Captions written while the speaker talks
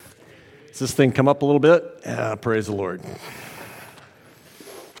Does this thing come up a little bit? Praise the Lord.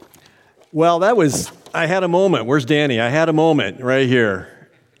 Well, I had a moment. Where's Danny? I had a moment right here.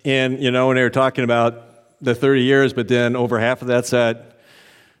 And, when they were talking about the 30 years, but then over half of that's at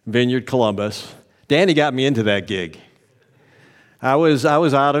Vineyard Columbus. Danny got me into that gig. I was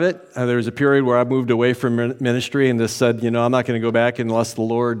out of it. There was a period where I moved away from ministry and just said, I'm not going to go back unless the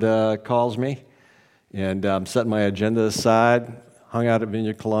Lord calls me. And I'm setting my agenda aside, hung out at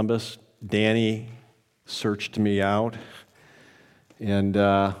Vineyard Columbus. Danny searched me out. And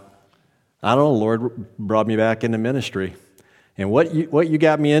I don't know, the Lord brought me back into ministry. And what you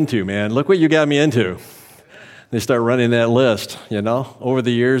got me into, man, look what you got me into. They start running that list, Over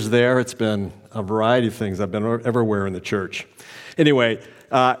the years there, it's been a variety of things. I've been everywhere in the church. Anyway,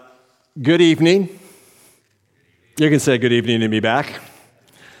 good evening. You can say good evening to me back.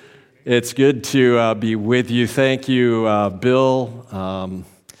 It's good to be with you. Thank you, Bill,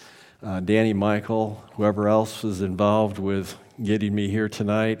 Danny, Michael, whoever else is involved with getting me here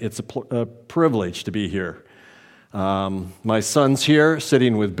tonight. It's a privilege to be here. My son's here,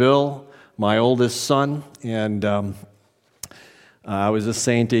 sitting with Bill, my oldest son, and I was just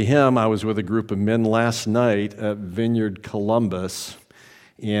saying to him, I was with a group of men last night at Vineyard Columbus,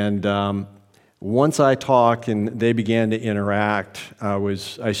 and once I talked and they began to interact,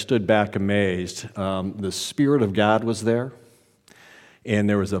 I stood back amazed. The Spirit of God was there, and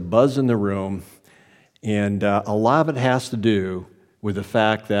there was a buzz in the room, and a lot of it has to do with the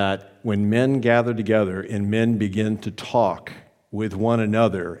fact that when men gather together and men begin to talk with one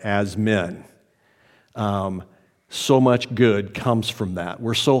another as men, so much good comes from that.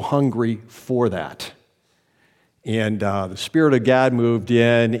 We're so hungry for that. And the Spirit of God moved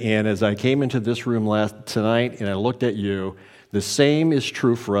in, and as I came into this room tonight and I looked at you, the same is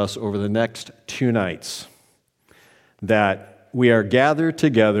true for us over the next 2 nights, that we are gathered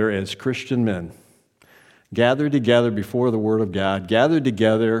together as Christian men, gathered together before the Word of God, gathered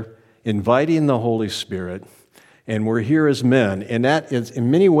together, inviting the Holy Spirit, and we're here as men, and that is, in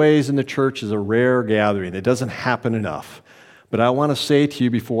many ways in the church, is a rare gathering. It doesn't happen enough. But I want to say to you,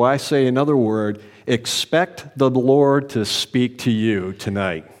 before I say another word, expect the Lord to speak to you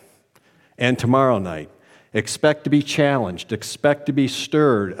tonight and tomorrow night. Expect to be challenged. Expect to be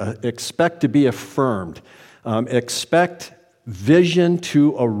stirred. Expect to be affirmed. Expect vision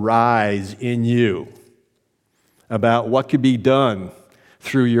to arise in you about what could be done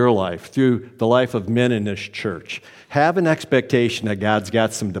through your life, through the life of men in this church. Have an expectation that God's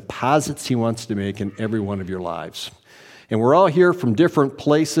got some deposits He wants to make in every one of your lives. And we're all here from different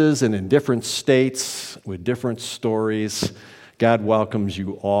places and in different states with different stories. God welcomes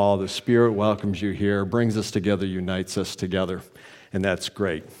you all. The Spirit welcomes you here, brings us together, unites us together, and that's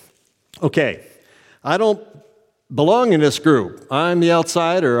great. Okay, I don't belong in this group. I'm the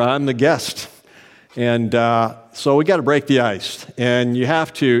outsider. I'm the guest. And so we got to break the ice, and you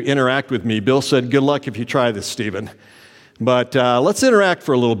have to interact with me. Bill said, good luck if you try this, Stephen. But let's interact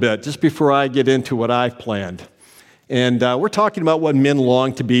for a little bit just before I get into what I've planned. And we're talking about what men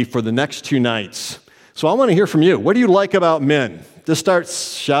long to be for the next 2 nights. So I want to hear from you. What do you like about men? Just start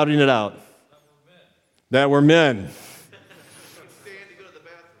shouting it out. That we're men.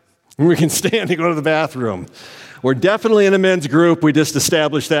 We can stand to go to the bathroom. We're definitely in a men's group. We just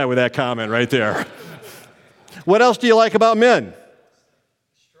established that with that comment right there. What else do you like about men?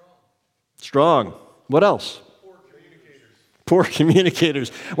 Strong. What else? Poor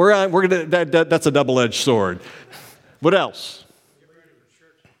communicators. That's a double-edged sword. What else?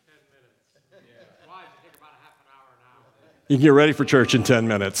 You can get ready for church in 10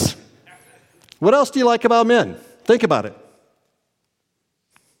 minutes. What else do you like about men? Think about it.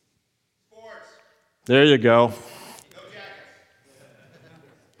 Sports. There you go.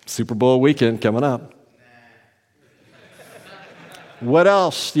 Super Bowl weekend coming up. What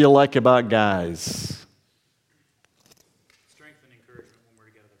else do you like about guys?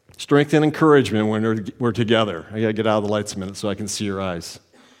 Strength and encouragement when we're together. I got to get out of the lights a minute so I can see your eyes.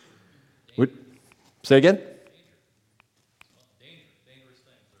 Say again?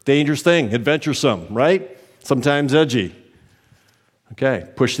 Dangerous thing, adventuresome, right? Sometimes edgy. Okay,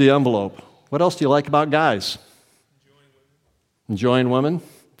 push the envelope. What else do you like about guys? Enjoying women.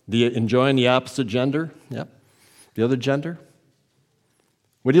 Enjoying the opposite gender. Yep. The other gender.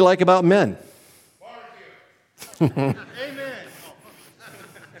 What do you like about men? Barbecue. Amen.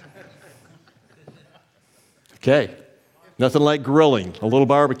 Okay. Nothing like grilling, a little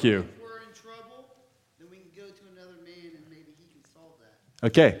barbecue. If we're in trouble, then we can go to another man and maybe he can solve that.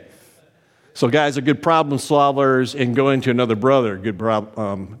 Okay. So guys are good problem solvers, and going to another brother,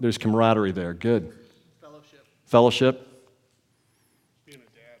 there's camaraderie there. Good. Fellowship.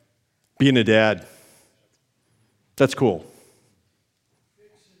 Being a dad. That's cool.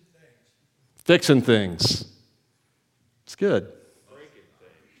 Fixing things. It's good.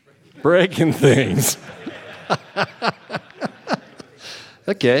 Breaking things.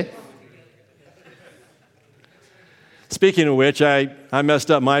 Okay. Speaking of which, I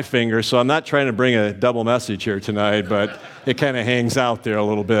messed up my finger, so I'm not trying to bring a double message here tonight, but it kind of hangs out there a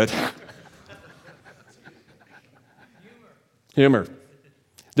little bit. Humor.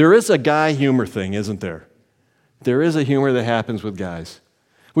 There is a guy humor thing, isn't there? There is a humor that happens with guys.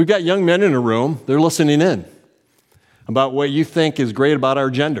 We've got young men in a room. They're listening in about what you think is great about our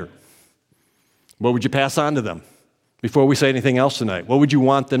gender. What would you pass on to them before we say anything else tonight? What would you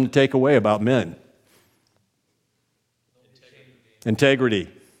want them to take away about men? Integrity.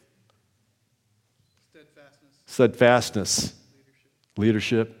 Steadfastness.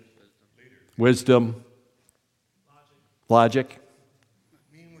 Leadership. Wisdom. Logic.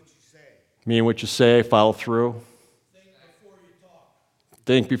 Mean what you say. Follow through.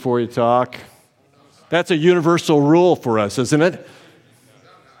 Think before you talk. That's a universal rule for us, isn't it?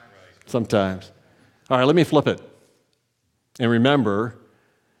 Sometimes. All right, let me flip it. And remember,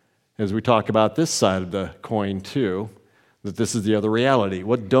 as we talk about this side of the coin too, that this is the other reality.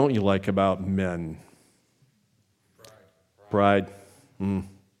 What don't you like about men? Pride.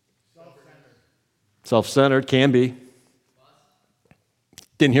 Self-centered can be.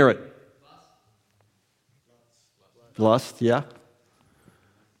 Didn't hear it. Lust, yeah.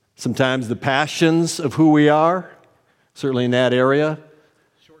 Sometimes the passions of who we are, certainly in that area,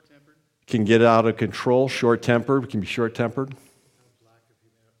 Short-tempered. Can get out of control. Short-tempered, can be short-tempered.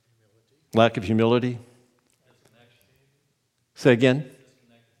 Lack of humility. Say again.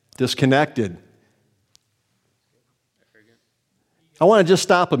 Disconnected. I want to just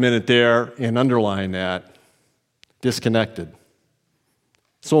stop a minute there and underline that. Disconnected.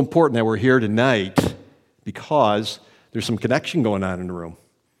 So important that we're here tonight because there's some connection going on in the room.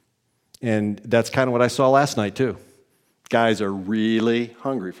 And that's kind of what I saw last night too. Guys are really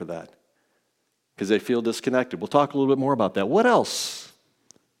hungry for that because they feel disconnected. We'll talk a little bit more about that. What else?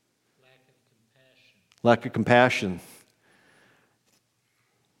 Lack of compassion.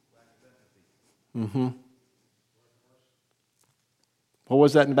 Mm-hmm. What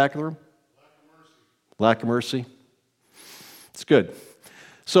was that in the back of the room? Lack of mercy. It's good.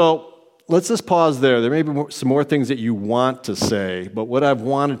 So let's just pause there. There may be some more things that you want to say, but what I've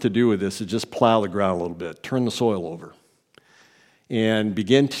wanted to do with this is just plow the ground a little bit, turn the soil over, and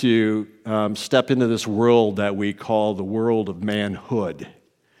begin to step into this world that we call the world of manhood.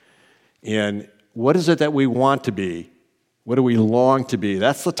 And what is it that we want to be? What do we long to be?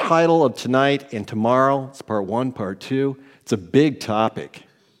 That's the title of tonight and tomorrow. It's part 1, part 2. It's a big topic.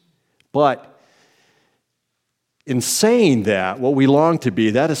 But in saying that, what we long to be,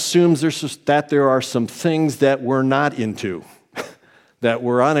 that assumes that there are some things that we're not into, that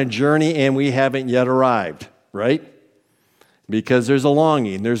we're on a journey and we haven't yet arrived, right? Because there's a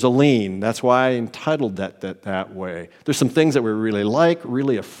longing, there's a lean. That's why I entitled that way. There's some things that we really like,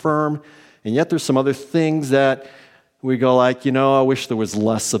 really affirm, and yet there's some other things that we go like, I wish there was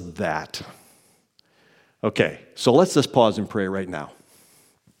less of that. Okay, so let's just pause and pray right now.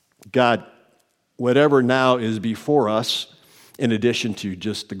 God, whatever now is before us, in addition to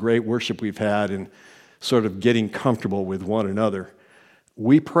just the great worship we've had and sort of getting comfortable with one another,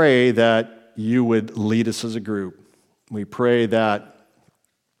 we pray that you would lead us as a group. We pray that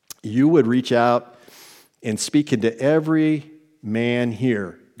you would reach out and speak into every man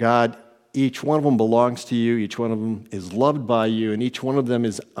here. God, each one of them belongs to you, each one of them is loved by you, and each one of them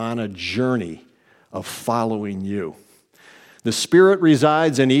is on a journey of following you. The Spirit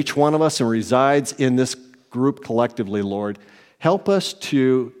resides in each one of us and resides in this group collectively, Lord. Help us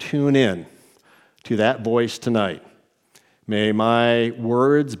to tune in to that voice tonight. May my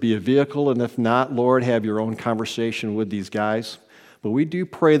words be a vehicle, and if not, Lord, have your own conversation with these guys. But we do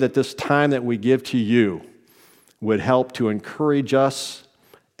pray that this time that we give to you would help to encourage us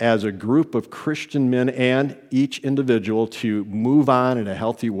as a group of Christian men and each individual to move on in a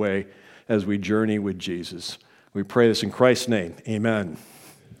healthy way as we journey with Jesus. We pray this in Christ's name. Amen.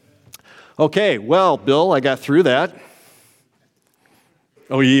 Okay, well, Bill, I got through that.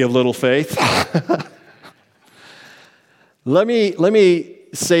 Oh, ye of little faith. Let me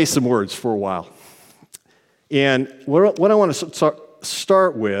say some words for a while. And what I want to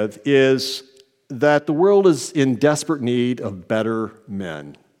start with is that the world is in desperate need of better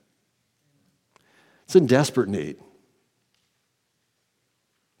men. It's in desperate need.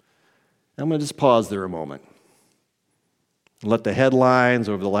 I'm going to just pause there a moment. Let the headlines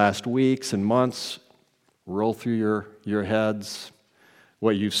over the last weeks and months roll through your heads.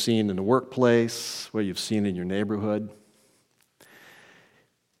 what you've seen in the workplace, what you've seen in your neighborhood.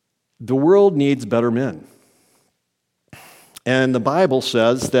 The world needs better men. And the Bible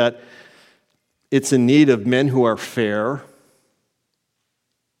says that it's in need of men who are fair,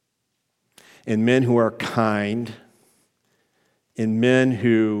 and men who are kind, and men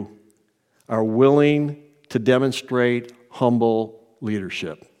who are willing to demonstrate humble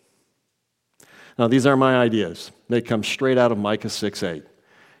leadership. Now, these are my ideas. They come straight out of Micah 6:8.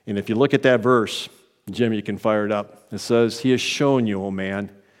 And if you look at that verse, Jim, you can fire it up. It says, "He has shown you, O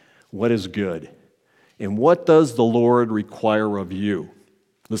man, what is good. And what does the Lord require of you?"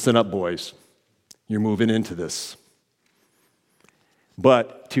 Listen up, boys. You're moving into this.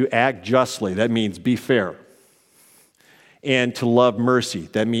 "But to act justly," that means be fair. "And to love mercy,"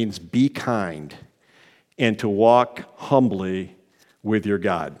 that means be kind. "And to walk humbly with your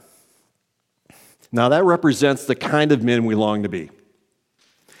God." Now that represents the kind of men we long to be.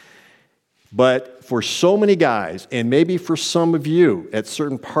 But for so many guys, and maybe for some of you at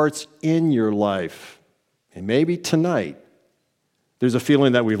certain parts in your life, and maybe tonight, there's a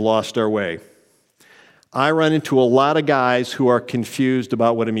feeling that we've lost our way. I run into a lot of guys who are confused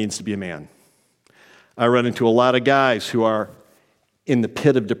about what it means to be a man. I run into a lot of guys who are in the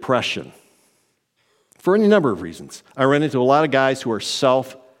pit of depression for any number of reasons. I run into a lot of guys who are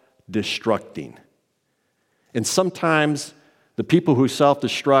self-destructing. And sometimes the people who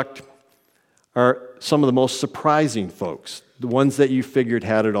self-destruct are some of the most surprising folks, the ones that you figured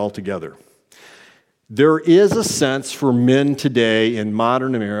had it all together. There is a sense for men today in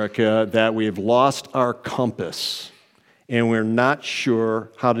modern America that we have lost our compass and we're not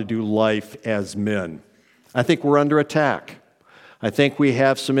sure how to do life as men. I think we're under attack. I think we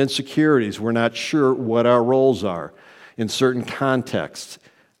have some insecurities. We're not sure what our roles are in certain contexts.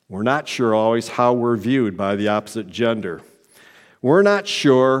 We're not sure always how we're viewed by the opposite gender. We're not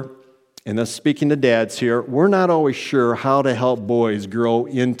sure, and that's speaking to dads here, we're not always sure how to help boys grow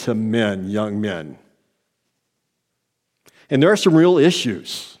into men, young men. And there are some real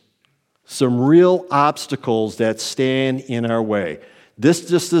issues, some real obstacles that stand in our way. This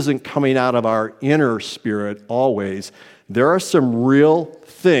just isn't coming out of our inner spirit always. There are some real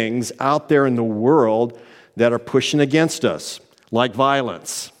things out there in the world that are pushing against us, like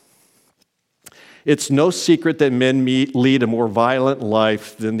violence. It's no secret that men lead a more violent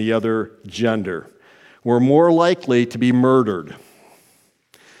life than the other gender. We're more likely to be murdered.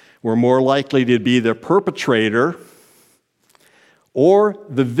 We're more likely to be the perpetrator or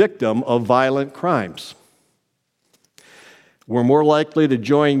the victim of violent crimes. We're more likely to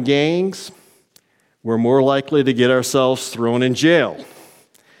join gangs. We're more likely to get ourselves thrown in jail.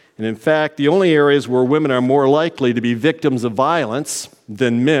 And in fact, the only areas where women are more likely to be victims of violence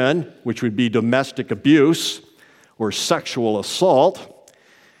than men, which would be domestic abuse or sexual assault,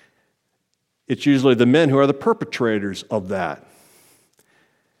 it's usually the men who are the perpetrators of that.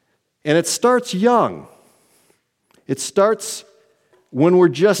 And it starts young. It starts when we're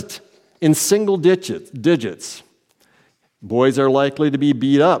just in single digits. Boys are likely to be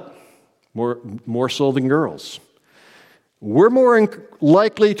beat up, more so than girls. We're more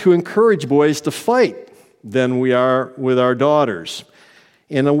likely to encourage boys to fight than we are with our daughters.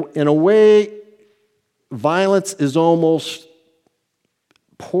 In a way, violence is almost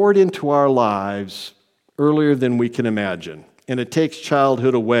poured into our lives earlier than we can imagine. And it takes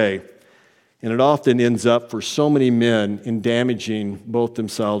childhood away. And it often ends up for so many men in damaging both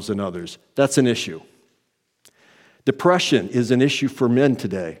themselves and others. That's an issue. Depression is an issue for men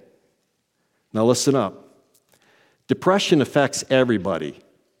today. Now listen up. Depression affects everybody.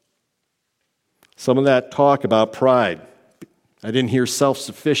 Some of that talk about pride. I didn't hear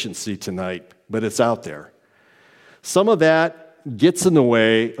self-sufficiency tonight, but it's out there. Some of that gets in the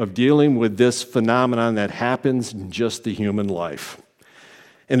way of dealing with this phenomenon that happens in just the human life.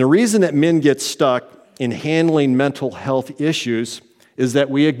 And the reason that men get stuck in handling mental health issues is that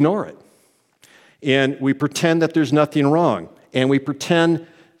we ignore it. And we pretend that there's nothing wrong. And we pretend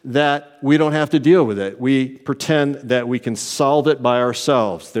that we don't have to deal with it. We pretend that we can solve it by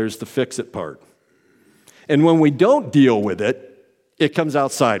ourselves. There's the fix it part. And when we don't deal with it, it comes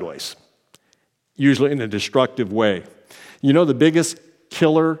out sideways, usually in a destructive way. You know, the biggest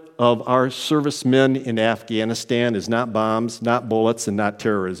killer of our servicemen in Afghanistan is not bombs, not bullets, and not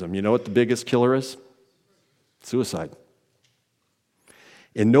terrorism. You know what the biggest killer is? Suicide.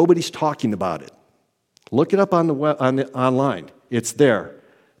 And nobody's talking about it. Look it up on the online. It's there.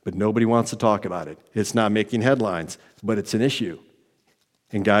 But nobody wants to talk about it. It's not making headlines, but it's an issue.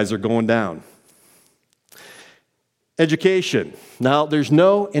 And guys are going down. Education. Now, there's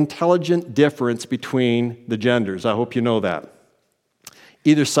no intelligent difference between the genders. I hope you know that.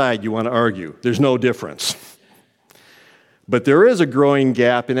 Either side you want to argue. There's no difference. But there is a growing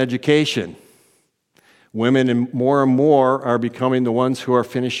gap in education. Women and more are becoming the ones who are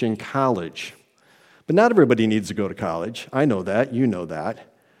finishing college. But not everybody needs to go to college. I know that. You know that.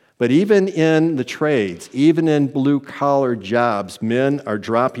 But even in the trades, even in blue-collar jobs, men are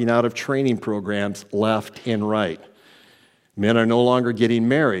dropping out of training programs left and right. Men are no longer getting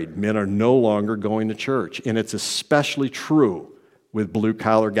married. Men are no longer going to church. And it's especially true with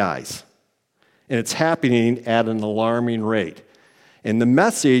blue-collar guys. And it's happening at an alarming rate. And the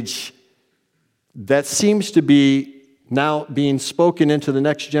message that seems to be now being spoken into the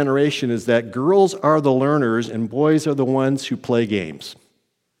next generation is that girls are the learners and boys are the ones who play games.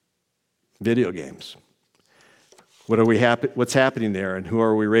 Video games. What's happening there, and who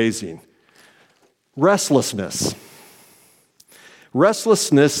are we raising? Restlessness.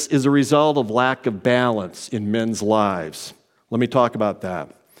 Restlessness is a result of lack of balance in men's lives. Let me talk about that.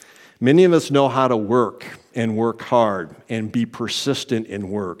 Many of us know how to work and work hard and be persistent in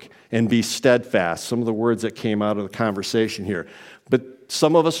work and be steadfast. Some of the words that came out of the conversation here. But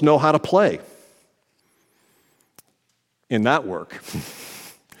some of us know how to play and not work.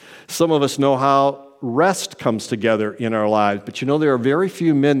 Some of us know how rest comes together in our lives. But you know, there are very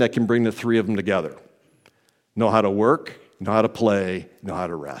few men that can bring the three of them together. Know how to work, know how to play, know how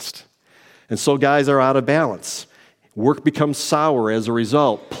to rest. And so guys are out of balance. Work becomes sour as a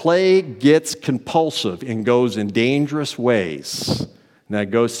result. Play gets compulsive and goes in dangerous ways. And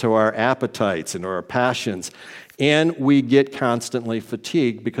that goes to our appetites and our passions. And we get constantly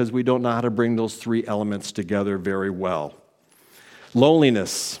fatigued because we don't know how to bring those three elements together very well.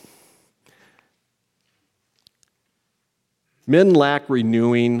 Loneliness. Men lack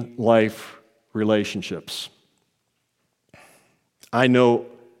renewing life relationships. I know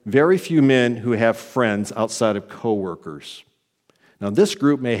very few men who have friends outside of coworkers. Now, this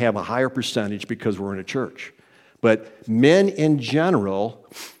group may have a higher percentage because we're in a church, but men in general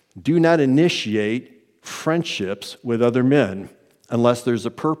do not initiate friendships with other men unless there's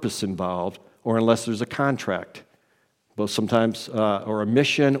a purpose involved or unless there's a contract, both sometimes or a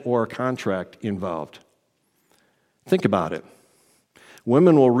mission or a contract involved. Think about it.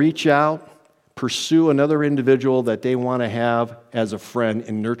 Women will reach out, pursue another individual that they want to have as a friend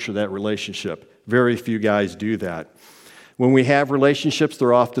and nurture that relationship. Very few guys do that. When we have relationships,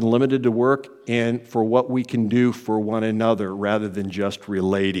 they're often limited to work and for what we can do for one another rather than just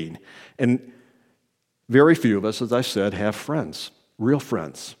relating. And very few of us, as I said, have friends, real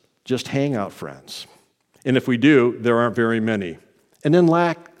friends, just hangout friends. And if we do, there aren't very many. And then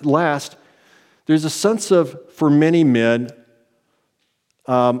last, there's a sense of, for many men,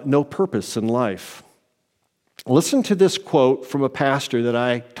 no purpose in life. Listen to this quote from a pastor that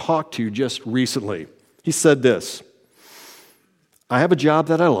I talked to just recently. He said this: I have a job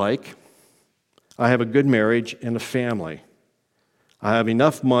that I like. I have a good marriage and a family. I have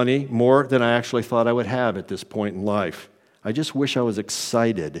enough money, more than I actually thought I would have at this point in life. I just wish I was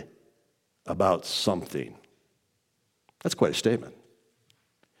excited about something. That's quite a statement.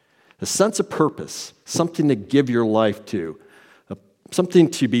 A sense of purpose, something to give your life to,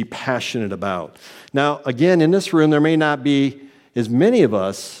 something to be passionate about. Now, again, in this room, there may not be as many of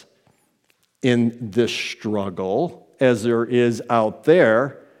us in this struggle as there is out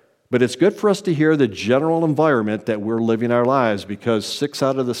there, but it's good for us to hear the general environment that we're living our lives, because 6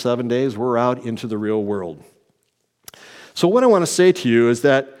 out of the 7 days, we're out into the real world. So what I want to say to you is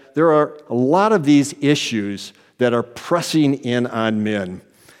that there are a lot of these issues that are pressing in on men.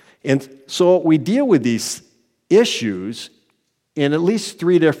 And so we deal with these issues in at least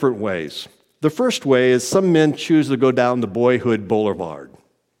 3 different ways. The first way is some men choose to go down the boyhood boulevard.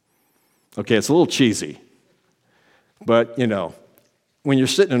 Okay, it's a little cheesy, but you know, when you're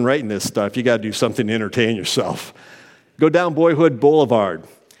sitting and writing this stuff, you got to do something to entertain yourself. Go down boyhood boulevard.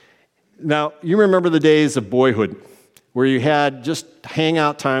 Now, you remember the days of boyhood where you had just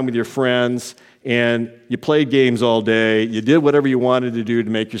hangout time with your friends and you played games all day, you did whatever you wanted to do to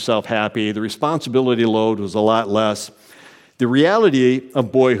make yourself happy. The responsibility load was a lot less. The reality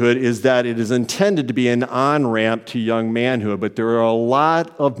of boyhood is that it is intended to be an on-ramp to young manhood, but there are a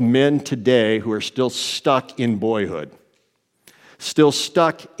lot of men today who are still stuck in boyhood, still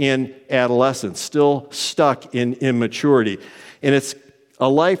stuck in adolescence, still stuck in immaturity. And it's a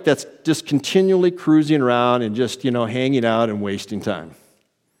life that's just continually cruising around and just, hanging out and wasting time.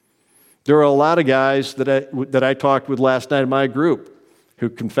 There are a lot of guys that I talked with last night in my group who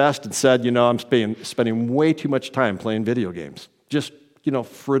confessed and said, I'm spending way too much time playing video games, just,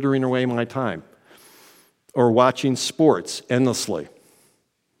 frittering away my time, or watching sports endlessly.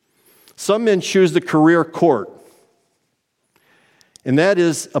 Some men choose the career court, And that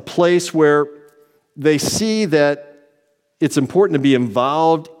is a place where they see that it's important to be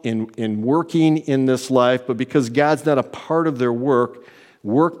involved in working in this life, but because God's not a part of their work,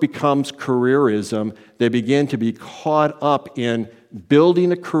 work becomes careerism. They begin to be caught up in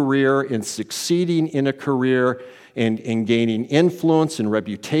building a career, in succeeding in a career, and gaining influence and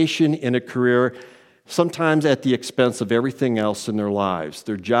reputation in a career, sometimes at the expense of everything else in their lives.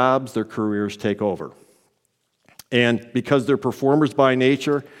 Their jobs, their careers take over. And because they're performers by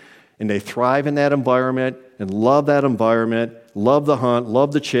nature, and they thrive in that environment and love that environment, love the hunt,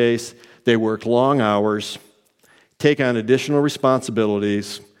 love the chase, they work long hours, take on additional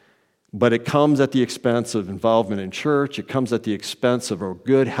responsibilities, but it comes at the expense of involvement in church. It comes at the expense of a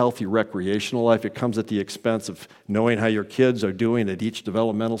good, healthy recreational life. It comes at the expense of knowing how your kids are doing at each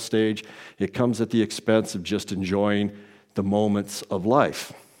developmental stage. It comes at the expense of just enjoying the moments of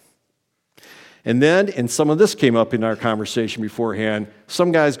life. And then, and some of this came up in our conversation beforehand,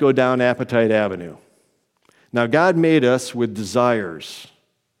 some guys go down Appetite Avenue. Now, God made us with desires.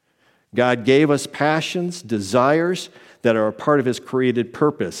 God gave us passions, desires that are a part of His created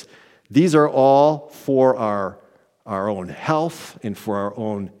purpose. These are all for our own health and for our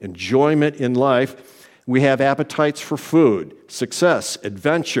own enjoyment in life. We have appetites for food, success,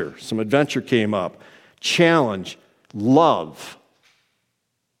 adventure. Some adventure came up. Challenge, love,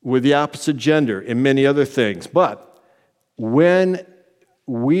 with the opposite gender, and many other things. But when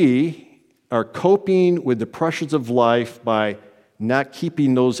we are coping with the pressures of life by not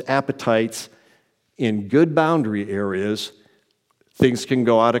keeping those appetites in good boundary areas, things can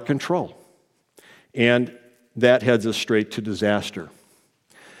go out of control. And that heads us straight to disaster.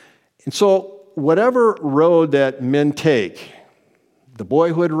 And so, whatever road that men take, the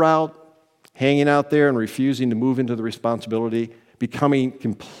boyhood route, hanging out there and refusing to move into the responsibility, becoming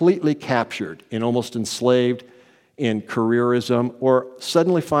completely captured and almost enslaved in careerism, or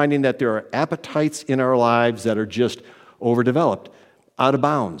suddenly finding that there are appetites in our lives that are just overdeveloped, out of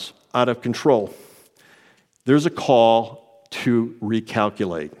bounds, out of control. There's a call to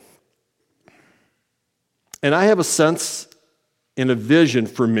recalculate. And I have a sense and a vision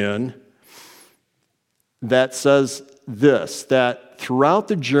for men that says this, that throughout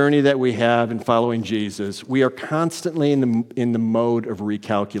the journey that we have in following Jesus, we are constantly in the mode of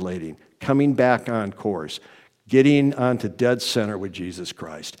recalculating, coming back on course, getting onto dead center with Jesus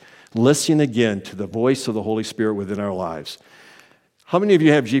Christ, listening again to the voice of the Holy Spirit within our lives. How many of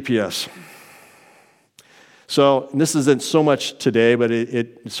you have GPS? So this isn't so much today, but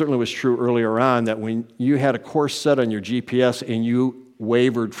it certainly was true earlier on that when you had a course set on your GPS and you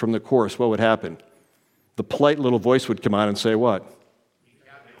wavered from the course, what would happen? The polite little voice would come on and say what?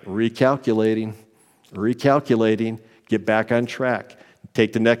 Recalculating, get back on track.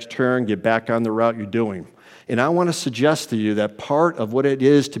 Take the next turn, get back on the route you're doing. And I want to suggest to you that part of what it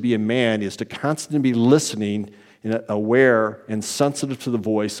is to be a man is to constantly be listening and aware and sensitive to the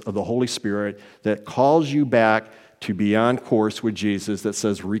voice of the Holy Spirit that calls you back to be on course with Jesus, that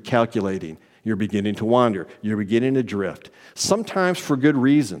says recalculating. You're beginning to wander. You're beginning to drift. Sometimes for good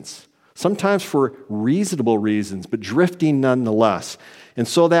reasons. Sometimes for reasonable reasons, but drifting nonetheless. And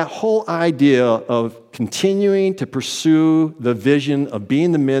so that whole idea of continuing to pursue the vision of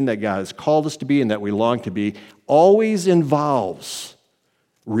being the men that God has called us to be and that we long to be always involves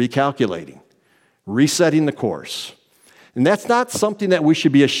recalculating, resetting the course. And that's not something that we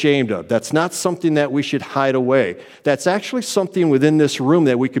should be ashamed of. That's not something that we should hide away. That's actually something within this room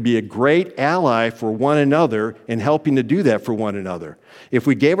that we could be a great ally for one another in helping to do that for one another. If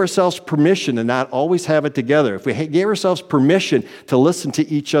we gave ourselves permission to not always have it together, if we gave ourselves permission to listen to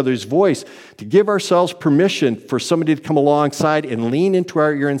each other's voice, to give ourselves permission for somebody to come alongside and lean into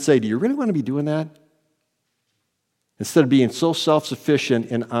our ear and say, do you really want to be doing that? Instead of being so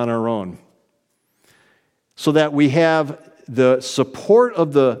self-sufficient and on our own. So that we have the support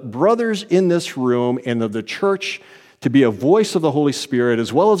of the brothers in this room and of the church to be a voice of the Holy Spirit,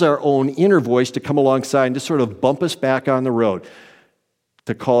 as well as our own inner voice to come alongside and just sort of bump us back on the road,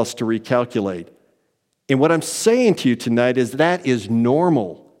 to call us to recalculate. And what I'm saying to you tonight is that is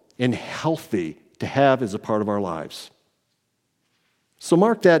normal and healthy to have as a part of our lives. So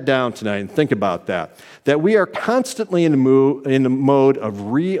mark that down tonight and think about that. That we are constantly in the mode of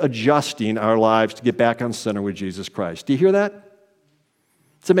readjusting our lives to get back on center with Jesus Christ. Do you hear that?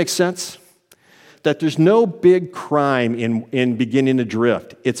 Does that make sense? That there's no big crime in beginning to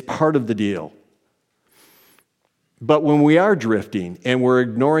drift. It's part of the deal. But when we are drifting and we're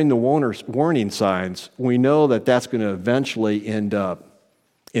ignoring the warning signs, we know that that's going to eventually end up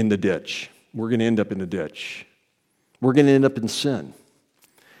in the ditch. We're going to end up in the ditch. We're going to end up in sin.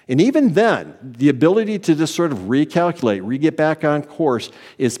 And even then, the ability to just sort of recalculate, get back on course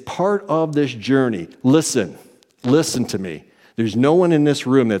is part of this journey. Listen to me. There's no one in this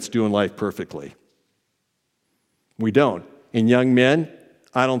room that's doing life perfectly. We don't. And young men,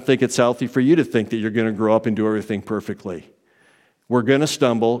 I don't think it's healthy for you to think that you're going to grow up and do everything perfectly. We're going to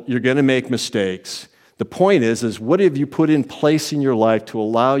stumble. You're going to make mistakes. The point is what have you put in place in your life to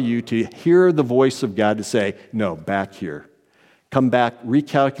allow you to hear the voice of God to say, no, back here. Come back,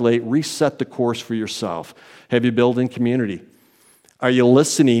 recalculate, reset the course for yourself. Have you built in community? Are you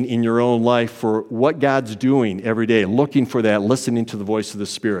listening in your own life for what God's doing every day, looking for that, listening to the voice of the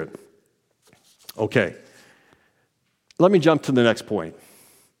Spirit? Okay. Let me jump to the next point.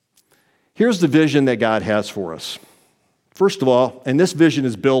 Here's the vision that God has for us. First of all, and this vision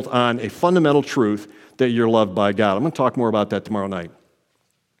is built on a fundamental truth that you're loved by God. I'm going to talk more about that tomorrow night.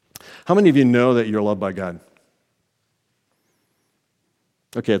 How many of you know that you're loved by God?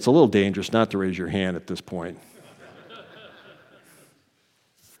 Okay, it's a little dangerous not to raise your hand at this point.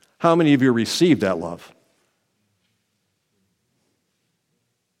 How many of you received that love?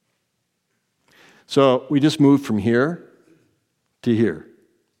 So we just moved from here to here.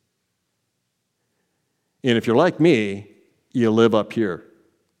 And if you're like me, you live up here.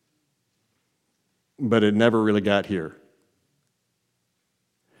 But it never really got here.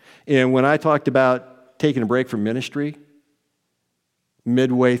 And when I talked about taking a break from ministry,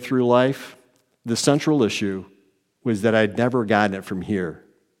 midway through life, the central issue was that I'd never gotten it from here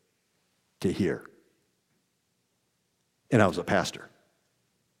to here. And I was a pastor.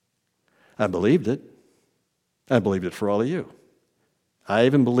 I believed it. I believed it for all of you. I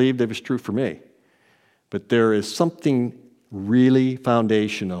even believed it was true for me. But there is something really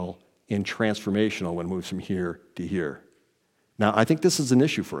foundational and transformational when it moves from here to here. Now, I think this is an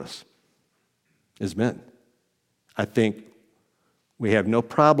issue for us as men. I think we have no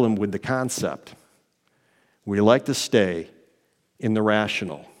problem with the concept. We like to stay in the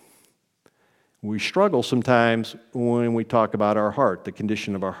rational. We struggle sometimes when we talk about our heart, the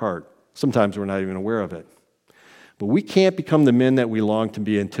condition of our heart. Sometimes we're not even aware of it. But we can't become the men that we long to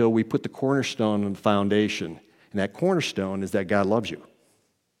be until we put the cornerstone on the foundation. And that cornerstone is that God loves you.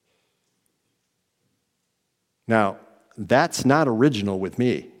 Now, that's not original with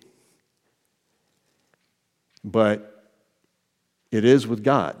me. But it is with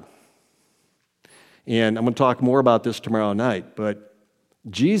God. And I'm going to talk more about this tomorrow night, but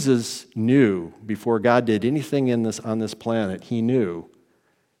Jesus knew before God did anything on this planet, he knew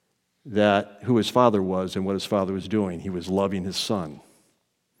that who his Father was and what his Father was doing. He was loving his Son.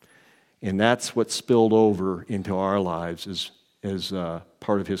 And that's what spilled over into our lives as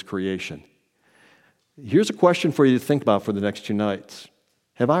part of his creation. Here's a question for you to think about for the next 2 nights.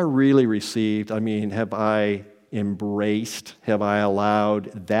 Have I really received, have I embraced, have I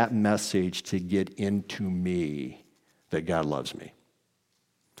allowed that message to get into me that God loves me?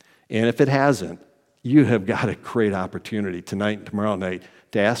 And if it hasn't, you have got a great opportunity tonight and tomorrow night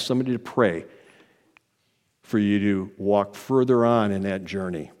to ask somebody to pray for you to walk further on in that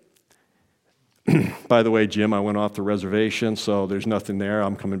journey. By the way, Jim, I went off the reservation, so there's nothing there.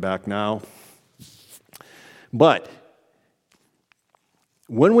 I'm coming back now. But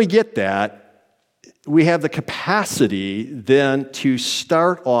when we get that, we have the capacity then to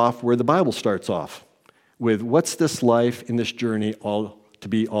start off where the Bible starts off, with what's this life in this journey all to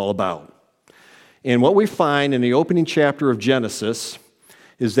be all about. And what we find in the opening chapter of Genesis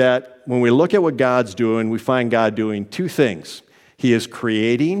is that when we look at what God's doing, we find God doing 2 things. He is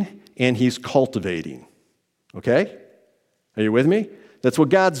creating and he's cultivating. Okay? Are you with me? That's what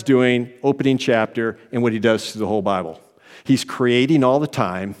God's doing, opening chapter, and what he does through the whole Bible. He's creating all the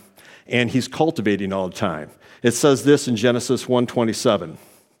time, and he's cultivating all the time. It says this in Genesis 1:27.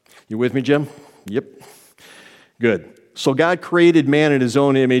 You with me, Jim? Yep. Good. So God created man in his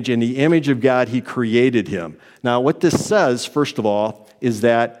own image. In the image of God, he created him. Now, what this says, first of all, is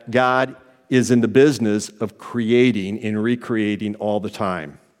that God is in the business of creating and recreating all the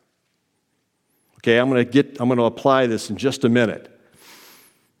time. Okay, I'm going to apply this in just a minute.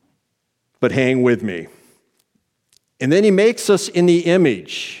 But hang with me. And then he makes us in the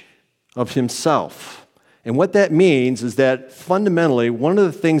image of himself. And what that means is that fundamentally, one of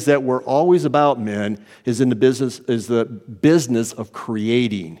the things that we're always about, men, is the business of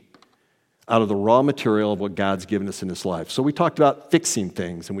creating out of the raw material of what God's given us in this life. So we talked about fixing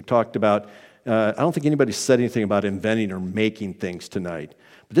things, and we talked about, I don't think anybody said anything about inventing or making things tonight.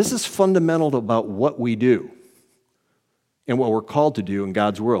 But this is fundamental about what we do and what we're called to do in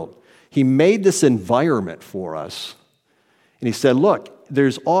God's world. He made this environment for us, and he said, look,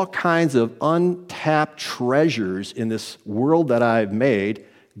 there's all kinds of untapped treasures in this world that I've made.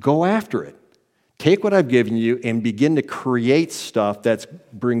 Go after it. Take what I've given you and begin to create stuff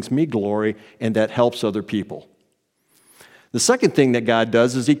that brings me glory and that helps other people. The second thing that God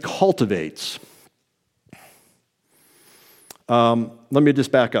does is he cultivates. Let me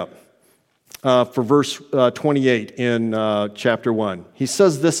just back up. For verse 28 in chapter 1. He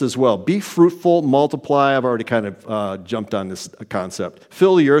says this as well. Be fruitful, multiply. I've already kind of jumped on this concept.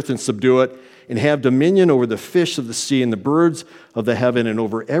 Fill the earth and subdue it, and have dominion over the fish of the sea and the birds of the heaven and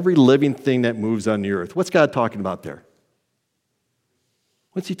over every living thing that moves on the earth. What's God talking about there?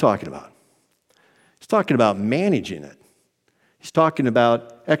 What's he talking about? He's talking about managing it. He's talking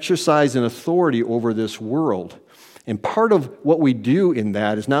about exercising authority over this world. And part of what we do in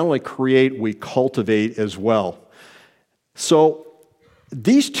that is not only create, we cultivate as well. So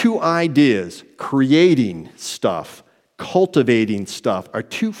these two ideas, creating stuff, cultivating stuff, are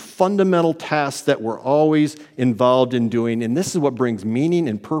two fundamental tasks that we're always involved in doing. And this is what brings meaning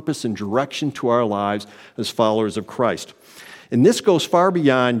and purpose and direction to our lives as followers of Christ. And this goes far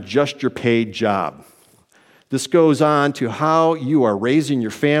beyond just your paid job. This goes on to how you are raising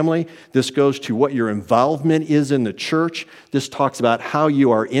your family. This goes to what your involvement is in the church. This talks about how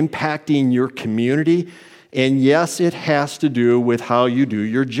you are impacting your community. And yes, it has to do with how you do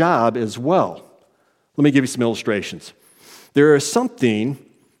your job as well. Let me give you some illustrations. There is something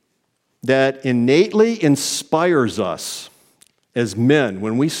that innately inspires us as men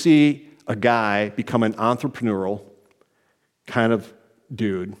when we see a guy become an entrepreneurial kind of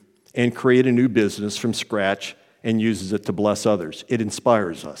dude and create a new business from scratch and uses it to bless others. It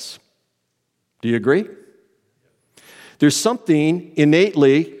inspires us. Do you agree? There's something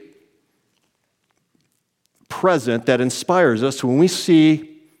innately present that inspires us when we see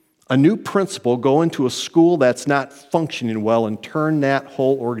a new principal go into a school that's not functioning well and turn that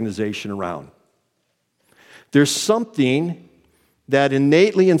whole organization around. There's something that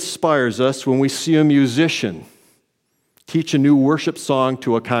innately inspires us when we see a musician teach a new worship song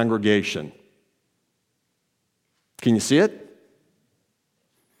to a congregation. Can you see it?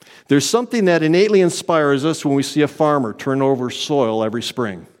 There's something that innately inspires us when we see a farmer turn over soil every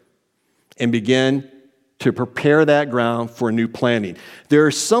spring and begin to prepare that ground for new planting.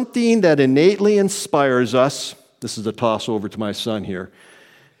 There's something that innately inspires us. This is a toss over to my son here.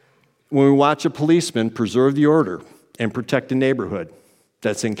 When we watch a policeman preserve the order and protect a neighborhood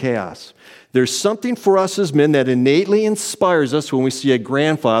that's in chaos. There's something for us as men that innately inspires us when we see a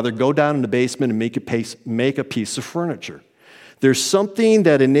grandfather go down in the basement and make a piece of furniture. There's something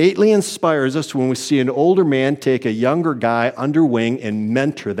that innately inspires us when we see an older man take a younger guy under wing and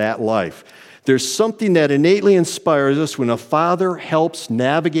mentor that life. There's something that innately inspires us when a father helps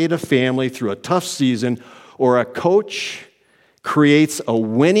navigate a family through a tough season, or a coach creates a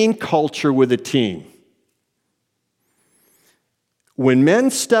winning culture with a team. When men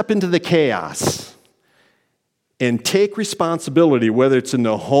step into the chaos and take responsibility, whether it's in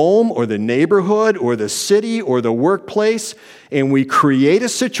the home or the neighborhood or the city or the workplace, and we create a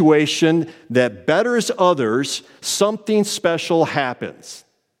situation that betters others, something special happens.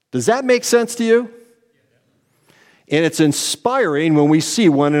 Does that make sense to you? And it's inspiring when we see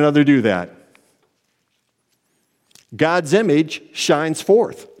one another do that. God's image shines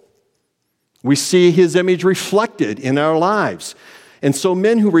forth. We see his image reflected in our lives. And so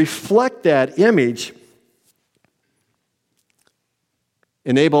men who reflect that image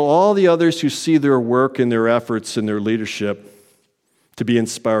enable all the others who see their work and their efforts and their leadership to be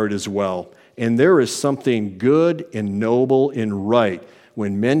inspired as well. And there is something good and noble and right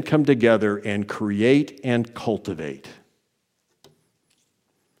when men come together and create and cultivate.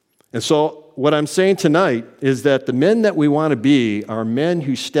 And so what I'm saying tonight is that the men that we want to be are men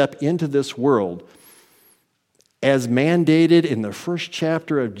who step into this world as mandated in the first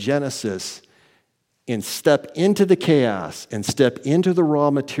chapter of Genesis, and step into the chaos and step into the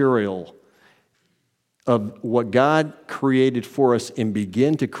raw material of what God created for us and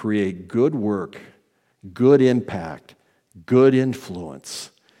begin to create good work, good impact, good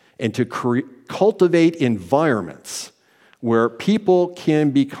influence, and to cultivate environments where people can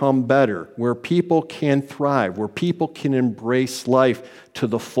become better, where people can thrive, where people can embrace life to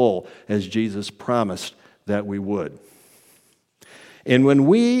the full, as Jesus promised that we would. And when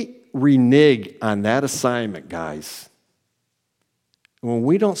we renege on that assignment, guys, when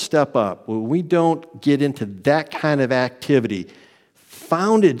we don't step up, when we don't get into that kind of activity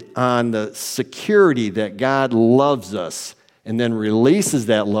founded on the security that God loves us and then releases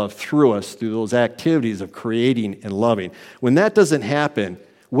that love through us through those activities of creating and loving, when that doesn't happen,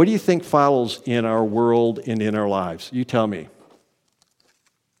 what do you think follows in our world and in our lives? You tell me.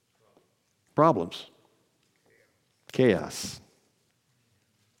 Problems. Chaos.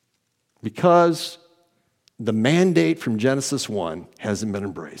 Because the mandate from Genesis 1 hasn't been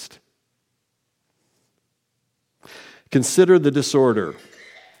embraced. Consider the disorder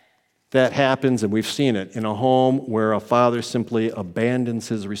that happens, and we've seen it, in a home where a father simply abandons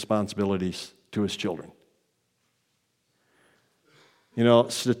his responsibilities to his children. You know,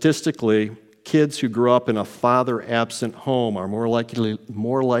 statistically, kids who grow up in a father-absent home are more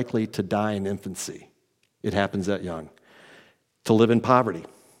likely to die in infancy. It happens that young. To live in poverty,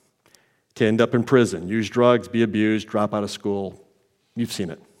 to end up in prison, use drugs, be abused, drop out of school. You've seen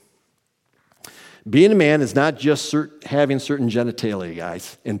it. Being a man is not just having certain genitalia,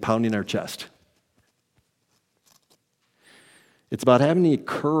 guys, and pounding our chest. It's about having the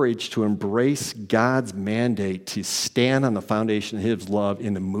courage to embrace God's mandate to stand on the foundation of His love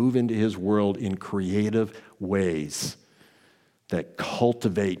and to move into His world in creative ways that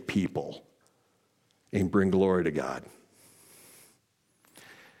cultivate people and bring glory to God.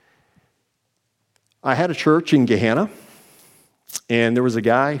 I had a church in Gahanna, and there was a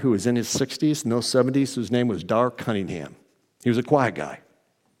guy who was in his 60s, no 70s, whose name was Dar Cunningham. He was a quiet guy.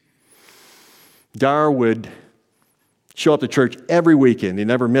 Dar would show up to church every weekend. He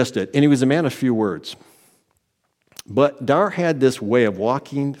never missed it, and he was a man of few words. But Dar had this way of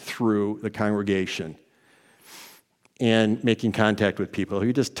walking through the congregation and making contact with people.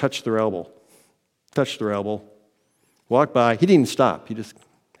 He just touched their elbow, walked by. He didn't stop. He just,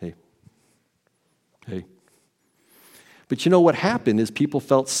 hey. But you know what happened is people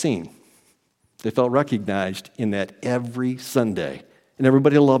felt seen. They felt recognized in that every Sunday. And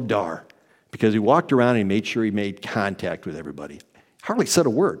everybody loved Dar because he walked around and he made sure he made contact with everybody. Hardly said a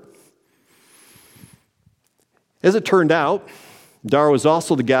word. As it turned out, Dar was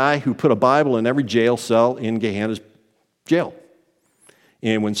also the guy who put a Bible in every jail cell in Gahanna's jail.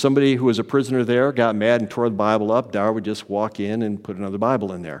 And when somebody who was a prisoner there got mad and tore the Bible up, Dar would just walk in and put another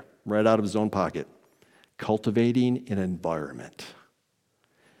Bible in there, right out of his own pocket. Cultivating an environment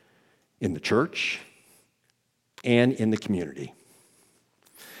in the church and in the community.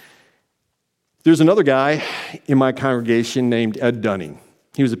 There's another guy in my congregation named Ed Dunning.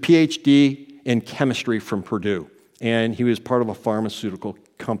 He was a PhD in chemistry from Purdue, and he was part of a pharmaceutical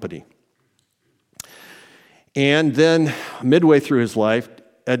company. And then midway through his life,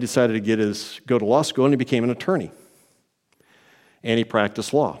 Ed decided to go to law school, and he became an attorney. And he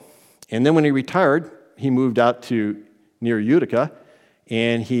practiced law. And then when he retired, he moved out to near Utica,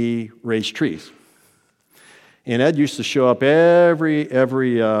 and he raised trees. And Ed used to show up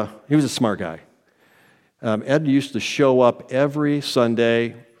he was a smart guy. Ed used to show up every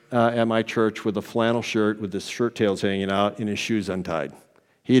Sunday at my church with a flannel shirt with his shirt tails hanging out and his shoes untied.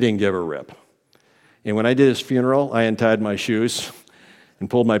 He didn't give a rip. And when I did his funeral, I untied my shoes and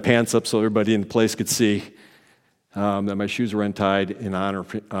pulled my pants up so everybody in the place could see that my shoes were untied in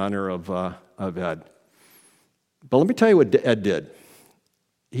honor of Ed. But let me tell you what Ed did.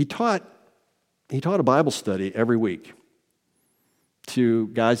 He taught a Bible study every week to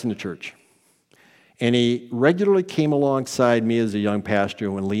guys in the church. And he regularly came alongside me as a young pastor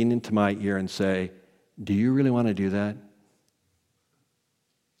and would lean into my ear and say, "Do you really want to do that?"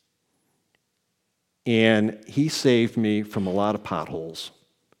 And he saved me from a lot of potholes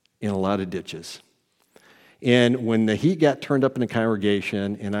and a lot of ditches. And when the heat got turned up in the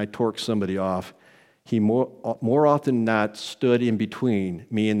congregation and I torqued somebody off, he more often than not stood in between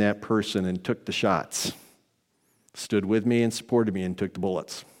me and that person and took the shots, stood with me and supported me and took the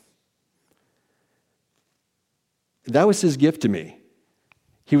bullets. That was his gift to me.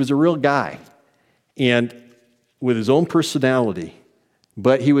 He was a real guy, and with his own personality,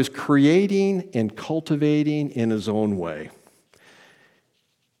 but he was creating and cultivating in his own way.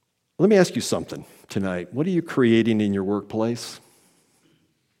 Let me ask you something tonight. What are you creating in your workplace?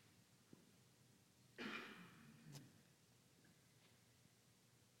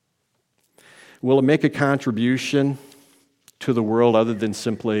 Will it make a contribution to the world other than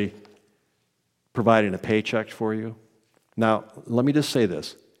simply providing a paycheck for you? Now, let me just say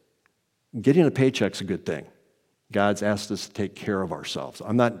this. Getting a paycheck's a good thing. God's asked us to take care of ourselves.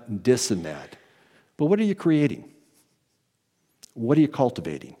 I'm not dissing that. But what are you creating? What are you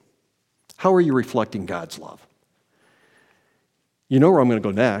cultivating? How are you reflecting God's love? You know where I'm going to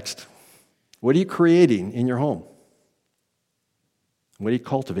go next. What are you creating in your home? What are you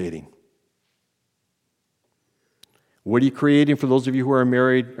cultivating? What are you creating for those of you who are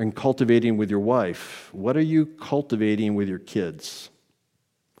married and cultivating with your wife? What are you cultivating with your kids?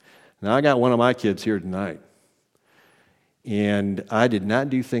 Now, I got one of my kids here tonight, and I did not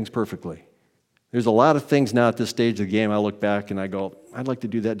do things perfectly. There's a lot of things now at this stage of the game I look back and I go, I'd like to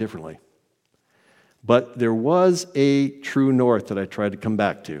do that differently. But there was a true north that I tried to come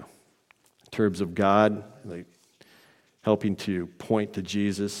back to. in terms of God, like helping to point to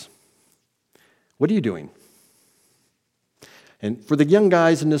Jesus. What are you doing? And for the young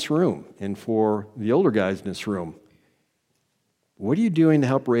guys in this room and for the older guys in this room, what are you doing to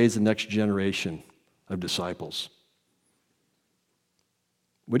help raise the next generation of disciples?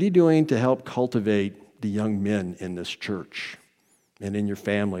 What are you doing to help cultivate the young men in this church and in your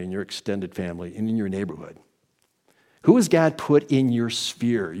family, in your extended family, and in your neighborhood? Who has God put in your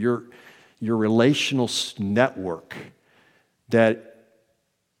sphere, your relational network, that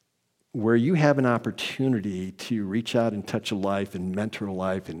where you have an opportunity to reach out and touch a life and mentor a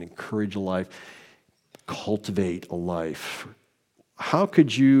life and encourage a life, cultivate a life? How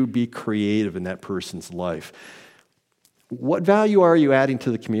could you be creative in that person's life? What value are you adding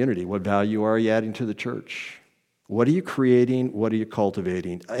to the community? What value are you adding to the church? What are you creating? What are you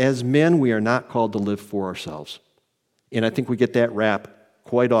cultivating? As men, we are not called to live for ourselves. And I think we get that rap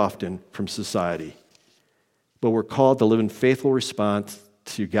quite often from society. But we're called to live in faithful response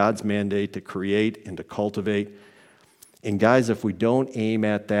to God's mandate to create and to cultivate. And guys, if we don't aim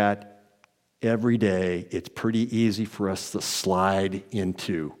at that every day, it's pretty easy for us to slide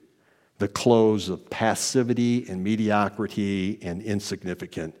into the clothes of passivity and mediocrity and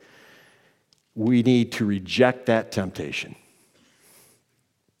insignificant. We need to reject that temptation.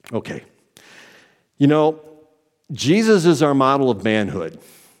 Okay. You know, Jesus is our model of manhood.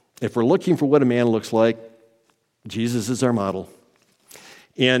 If we're looking for what a man looks like, Jesus is our model.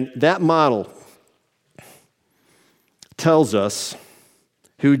 And that model tells us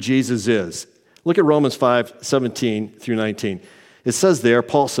who Jesus is. Look at Romans 5:17 through 19. It says there,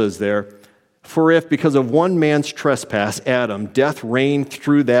 Paul says there, "For if because of one man's trespass, Adam, death reigned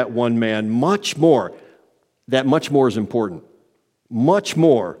through that one man, much more," that much more is important, "much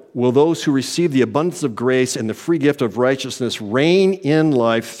more will those who receive the abundance of grace and the free gift of righteousness reign in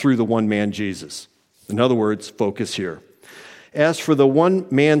life through the one man, Jesus." In other words, focus here. "As for the one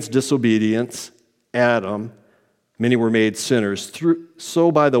man's disobedience, Adam, many were made sinners.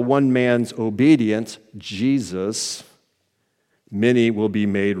 So by the one man's obedience, Jesus, many will be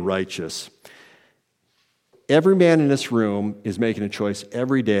made righteous." Every man in this room is making a choice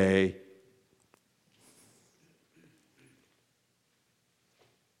every day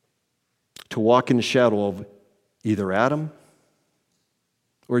to walk in the shadow of either Adam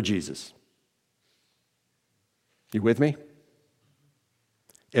or Jesus. You with me?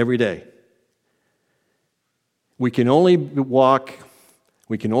 Every day. We can only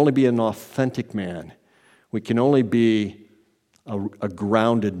be an authentic man. We can only be a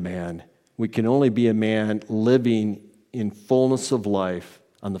grounded man. We can only be a man living in fullness of life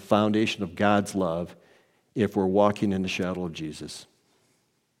on the foundation of God's love if we're walking in the shadow of Jesus.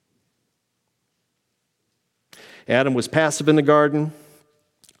 Adam was passive in the garden.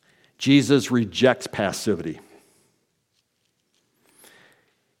 Jesus rejects passivity.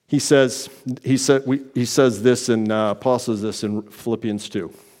 He says this, and Paul says this in Philippians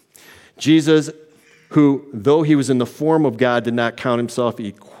 2. Jesus, who, though he was in the form of God, did not count himself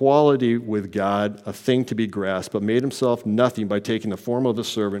equality with God a thing to be grasped, but made himself nothing by taking the form of a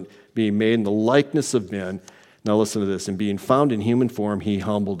servant, being made in the likeness of men. Now listen to this. And being found in human form, he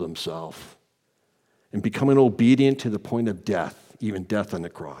humbled himself, and becoming obedient to the point of death, even death on the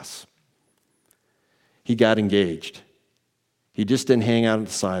cross. He got engaged. He just didn't hang out on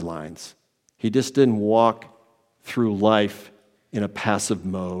the sidelines. He just didn't walk through life in a passive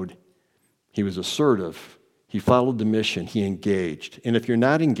mode. He was assertive. He followed the mission. He engaged. And if you're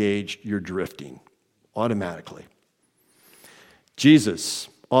not engaged, you're drifting automatically. Jesus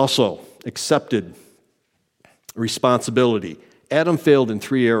also accepted responsibility. Adam failed in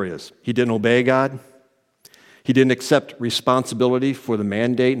 3 areas. He didn't obey God. He didn't accept responsibility for the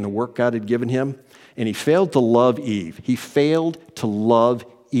mandate and the work God had given him. And he failed to love Eve. He failed to love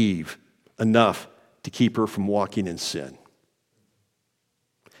Eve enough to keep her from walking in sin.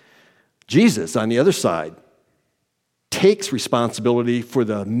 Jesus, on the other side, takes responsibility for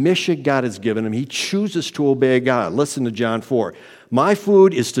the mission God has given him. He chooses to obey God. Listen to John 4. "My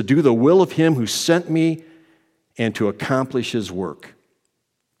food is to do the will of him who sent me and to accomplish his work."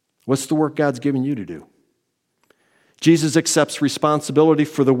 What's the work God's given you to do? Jesus accepts responsibility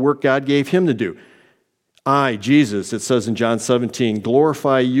for the work God gave him to do. "I, Jesus," it says in John 17,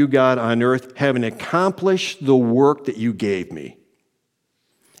 "glorify you, God, on earth, having accomplished the work that you gave me."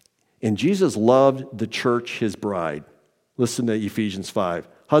 And Jesus loved the church, his bride. Listen to Ephesians 5.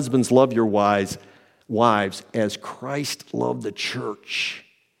 "Husbands, love your wives as Christ loved the church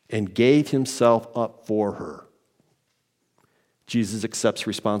and gave himself up for her." Jesus accepts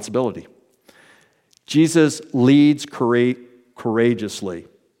responsibility. Jesus leads courageously.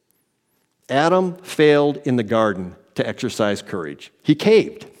 Adam failed in the garden to exercise courage. He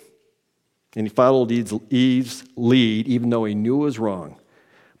caved, and he followed Eve's lead, even though he knew it was wrong.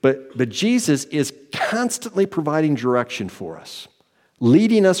 But Jesus is constantly providing direction for us,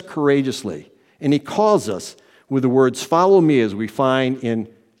 leading us courageously. And he calls us with the words, "Follow me," as we find in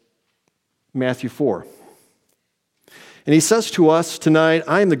Matthew 4. And he says to us tonight,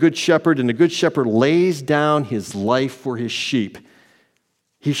 "I am the good shepherd, and the good shepherd lays down his life for his sheep."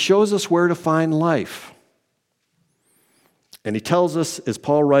 He shows us where to find life. And he tells us, as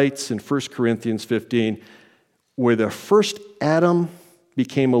Paul writes in 1 Corinthians 15, where the first Adam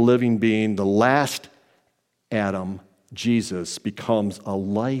became a living being, the last Adam, Jesus, becomes a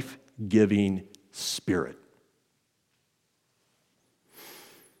life-giving spirit.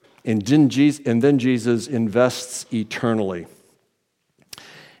 And then Jesus invests eternally.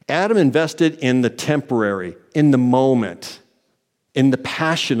 Adam invested in the temporary, in the moment, in the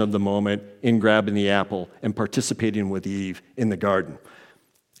passion of the moment, in grabbing the apple and participating with Eve in the garden.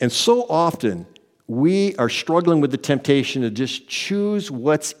 And so often, we are struggling with the temptation to just choose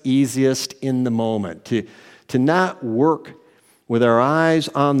what's easiest in the moment, to not work with our eyes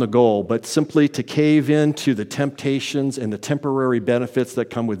on the goal, but simply to cave into the temptations and the temporary benefits that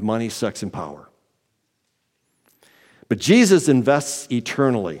come with money, sex, and power. But Jesus invests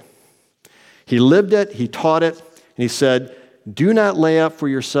eternally. He lived it, he taught it, and he said, "Do not lay up for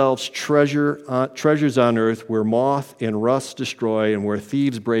yourselves treasures on earth where moth and rust destroy and where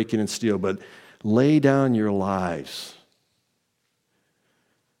thieves break in and steal, but lay down your lives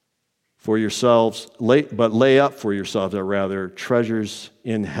for yourselves, lay up for yourselves, or rather, treasures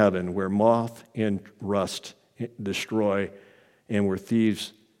in heaven where moth and rust destroy and where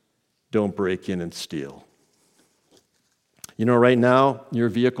thieves don't break in and steal." You know, right now, your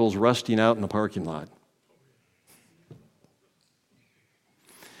vehicle's rusting out in the parking lot.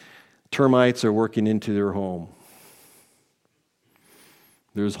 Termites are working into their home.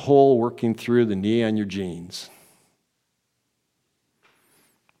 There's hole working through the knee on your jeans.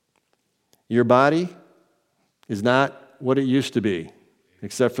 Your body is not what it used to be,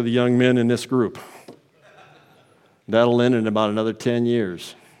 except for the young men in this group. That'll end in about another 10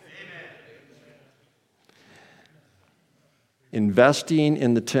 years. Investing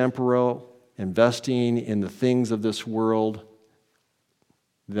in the temporal, investing in the things of this world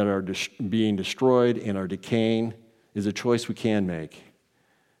that are being destroyed and are decaying is a choice we can make.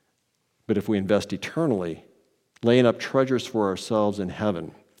 But if we invest eternally, laying up treasures for ourselves in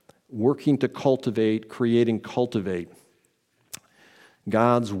heaven, working to cultivate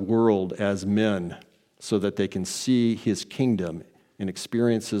God's world as men so that they can see his kingdom and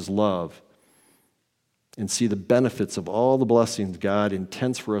experience his love and see the benefits of all the blessings God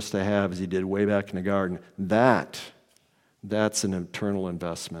intends for us to have as he did way back in the garden, that's an eternal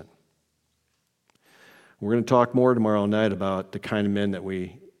investment. We're going to talk more tomorrow night about the kind of men that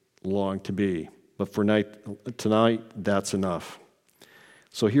we long to be. But for tonight, that's enough.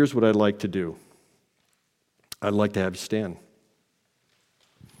 So here's what I'd like to do. I'd like to have you stand.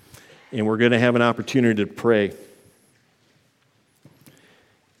 And we're going to have an opportunity to pray.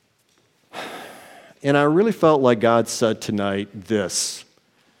 And I really felt like God said tonight this.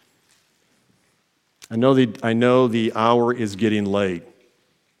 I know the hour is getting late.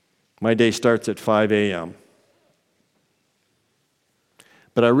 My day starts at 5 a.m.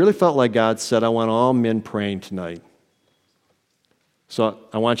 But I really felt like God said, I want all men praying tonight. So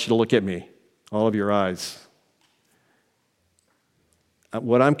I want you to look at me, all of your eyes.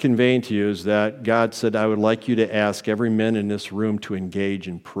 What I'm conveying to you is that God said, I would like you to ask every man in this room to engage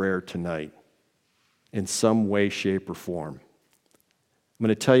in prayer tonight in some way, shape, or form. I'm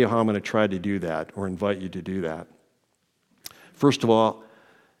going to tell you how I'm going to try to do that or invite you to do that. First of all,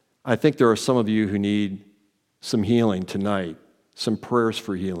 I think there are some of you who need some healing tonight, some prayers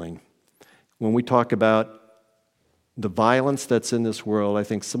for healing. When we talk about the violence that's in this world, I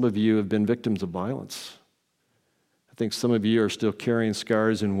think some of you have been victims of violence. I think some of you are still carrying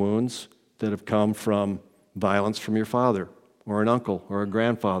scars and wounds that have come from violence from your father or an uncle or a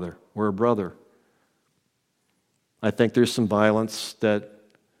grandfather or a brother. I think there's some violence that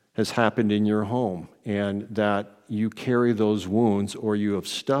has happened in your home and that you carry those wounds or you have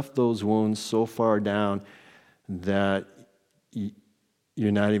stuffed those wounds so far down that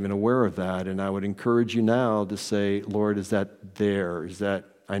you're not even aware of that. And I would encourage you now to say, Lord, is that there?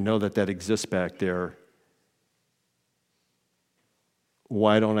 I know that exists back there.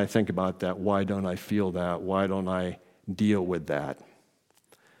 Why don't I think about that? Why don't I feel that? Why don't I deal with that?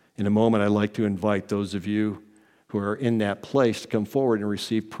 In a moment, I'd like to invite those of you who are in that place to come forward and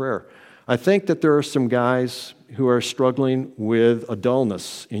receive prayer. I think that there are some guys who are struggling with a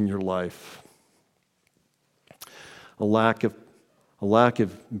dullness in your life. a lack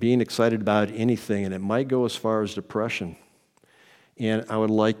of being excited about anything, and it might go as far as depression. And I would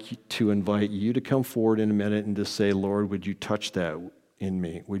like to invite you to come forward in a minute and just say, Lord, would you touch that in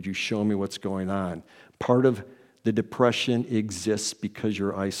me? Would you show me what's going on? Part of the depression exists because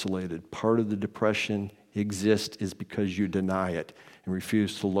you're isolated. Part of the depression exists is because you deny it and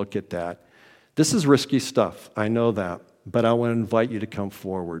refuse to look at that. This is risky stuff, I know that, but I want to invite you to come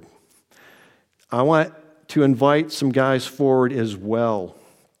forward. I want to invite some guys forward as well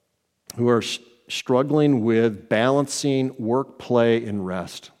who are struggling with balancing work, play, and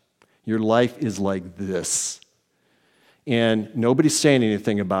rest. Your life is like this. And nobody's saying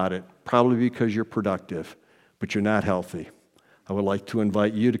anything about it, probably because you're productive, but you're not healthy. I would like to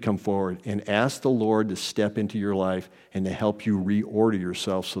invite you to come forward and ask the Lord to step into your life and to help you reorder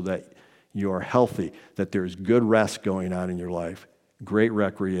yourself so that you are healthy, that there's good rest going on in your life, great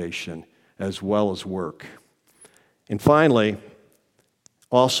recreation, as well as work. And finally,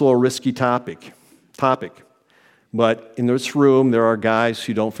 also a risky topic. But in this room, there are guys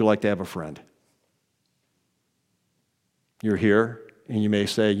who don't feel like they have a friend. You're here, and you may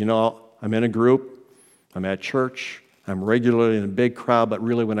say, I'm in a group, I'm at church, I'm regularly in a big crowd, but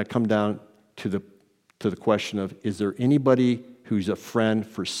really when I come down to the question of, is there anybody who's a friend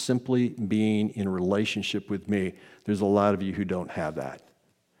for simply being in a relationship with me? There's a lot of you who don't have that.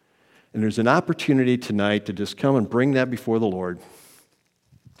 And there's an opportunity tonight to just come and bring that before the Lord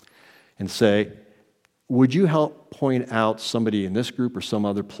and say, would you help point out somebody in this group or some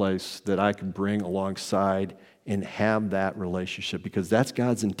other place that I could bring alongside and have that relationship? Because that's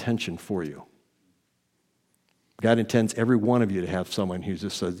God's intention for you. God intends every one of you to have someone who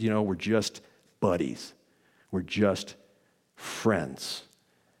just says, we're just buddies. We're just friends.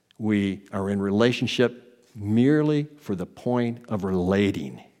 We are in relationship merely for the point of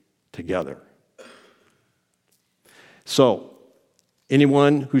relating together. So,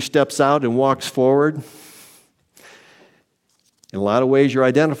 anyone who steps out and walks forward, in a lot of ways you're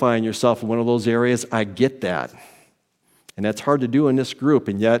identifying yourself in one of those areas. I get that. And that's hard to do in this group,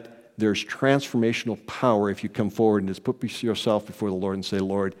 and yet there's transformational power if you come forward and just put yourself before the Lord and say,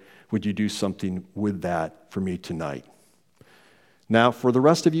 Lord, would you do something with that for me tonight? Now, for the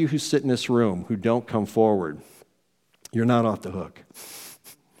rest of you who sit in this room who don't come forward, you're not off the hook.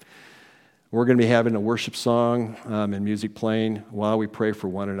 We're going to be having a worship song and music playing while we pray for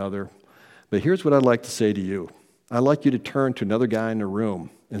one another. But here's what I'd like to say to you. I'd like you to turn to another guy in the room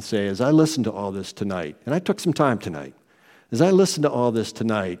and say, as I listened to all this tonight, and I took some time tonight, as I listened to all this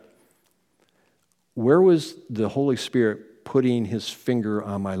tonight, where was the Holy Spirit putting his finger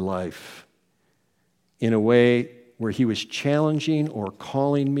on my life in a way where he was challenging or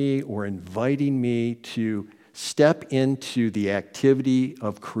calling me or inviting me to step into the activity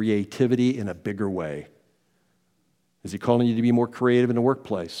of creativity in a bigger way? Is he calling you to be more creative in the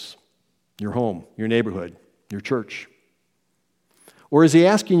workplace, your home, your neighborhood, your church? Or is he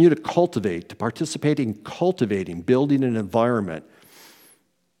asking you to cultivate, to participate in cultivating, building an environment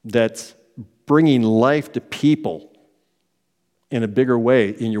that's bringing life to people in a bigger way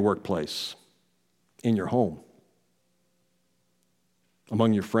in your workplace, in your home,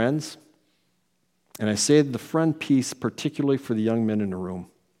 among your friends? And I say the friend piece particularly for the young men in the room,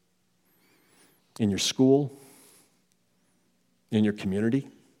 in your school, in your community.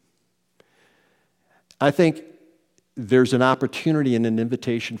 I think there's an opportunity and an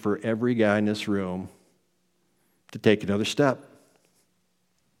invitation for every guy in this room to take another step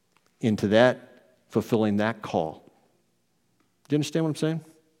into that, fulfilling that call. Do you understand what I'm saying?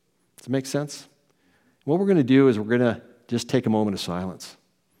 Does it make sense? What we're going to do is we're going to just take a moment of silence.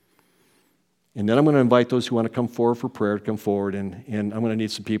 And then I'm going to invite those who want to come forward for prayer to come forward, and I'm going to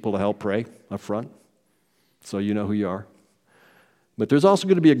need some people to help pray up front, so you know who you are. But there's also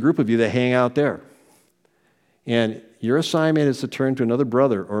going to be a group of you that hang out there. And your assignment is to turn to another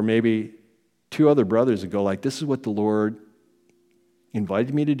brother or maybe two other brothers and go like, this is what the Lord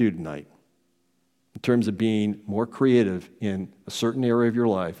invited me to do tonight in terms of being more creative in a certain area of your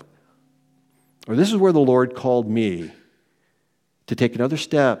life. Or this is where the Lord called me to take another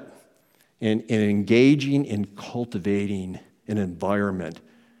step in engaging in cultivating an environment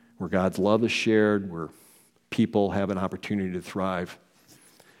where God's love is shared, where people have an opportunity to thrive.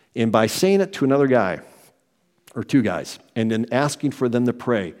 And by saying it to another guy or two guys and then asking for them to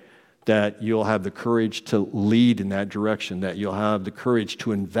pray, that you'll have the courage to lead in that direction, that you'll have the courage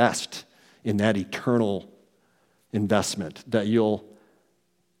to invest in that eternal investment, that you'll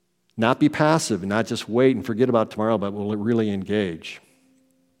not be passive and not just wait and forget about tomorrow, but will really engage.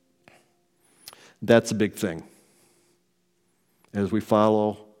 That's a big thing as we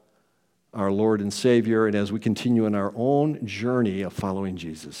follow our Lord and Savior, and as we continue in our own journey of following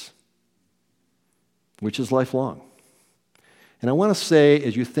Jesus, which is lifelong. And I want to say,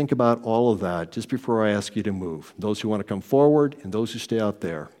 as you think about all of that, just before I ask you to move, those who want to come forward and those who stay out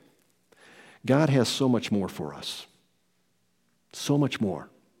there, God has so much more for us. So much more.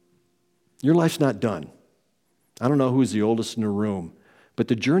 Your life's not done. I don't know who's the oldest in the room, but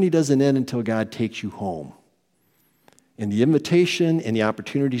the journey doesn't end until God takes you home. And the invitation and the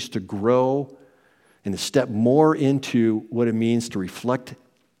opportunities to grow and to step more into what it means to reflect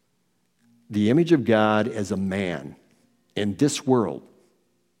the image of God as a man in this world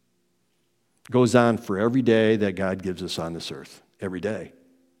goes on for every day that God gives us on this earth. Every day.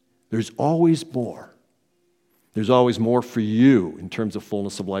 There's always more. There's always more for you in terms of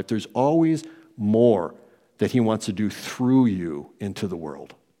fullness of life. There's always more that He wants to do through you into the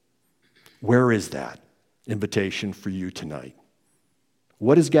world. Where is that invitation for you tonight?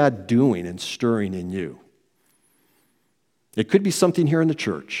 What is God doing and stirring in you? It could be something here in the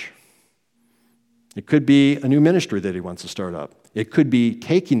church. It could be a new ministry that He wants to start up. It could be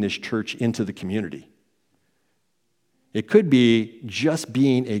taking this church into the community. It could be just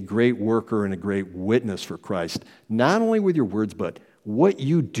being a great worker and a great witness for Christ, not only with your words, but what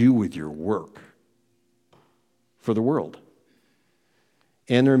you do with your work for the world.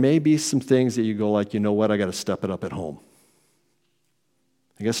 And there may be some things that you go like, you know what, I got to step it up at home.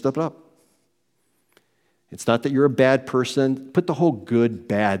 I got to step it up. It's not that you're a bad person. Put the whole good,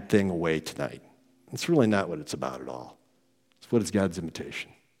 bad thing away tonight. It's really not what it's about at all. It's what is God's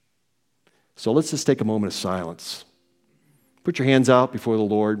invitation. So let's just take a moment of silence. Put your hands out before the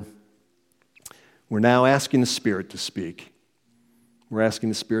Lord. We're now asking the Spirit to speak. We're asking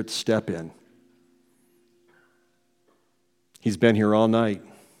the Spirit to step in. He's been here all night.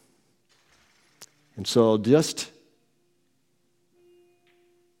 And so just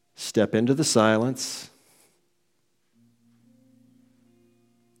step into the silence.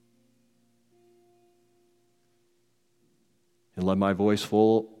 And let my voice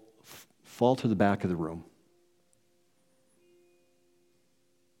fall to the back of the room.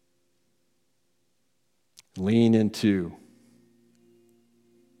 Lean into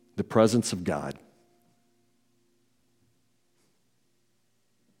the presence of God.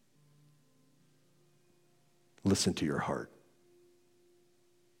 Listen to your heart.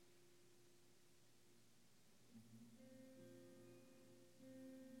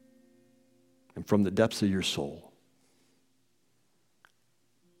 And from the depths of your soul,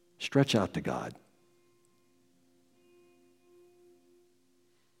 stretch out to God.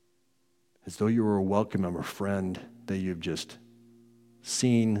 As though you were a welcome of a friend that you've just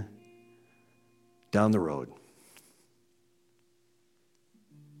seen down the road.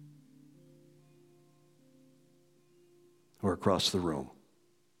 Or across the room.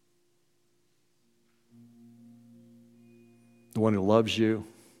 The one who loves you,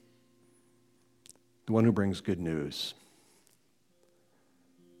 the one who brings good news.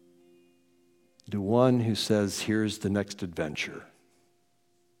 The one who says, here's the next adventure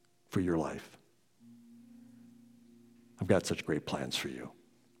for your life. I've got such great plans for you.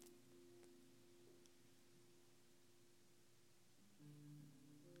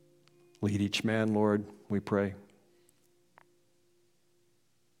 Lead each man, Lord, we pray.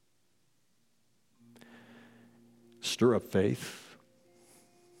 Stir up faith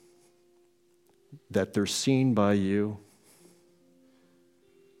that they're seen by you.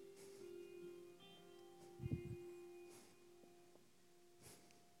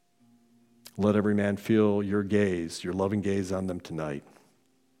 Let every man feel your gaze, your loving gaze on them tonight.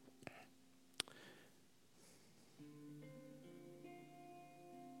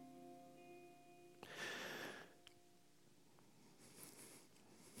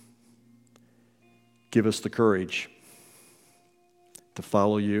 Give us the courage to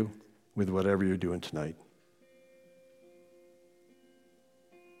follow you with whatever you're doing tonight.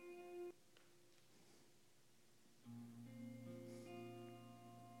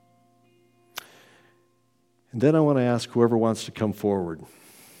 And then I want to ask whoever wants to come forward,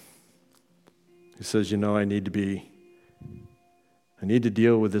 who says, I need to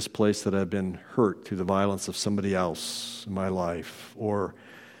deal with this place that I've been hurt through the violence of somebody else in my life, or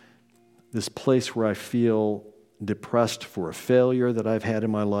this place where I feel depressed for a failure that I've had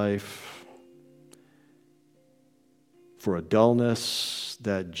in my life, for a dullness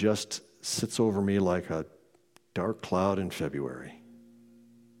that just sits over me like a dark cloud in February.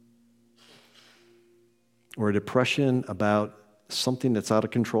 Or a depression about something that's out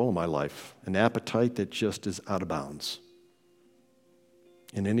of control in my life, an appetite that just is out of bounds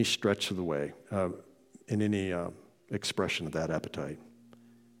in any stretch of the way, in any expression of that appetite.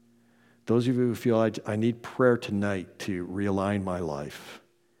 Those of you who feel I need prayer tonight to realign my life,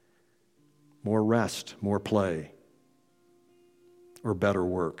 more rest, more play, or better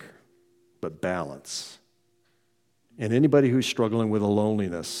work, but balance. And anybody who's struggling with a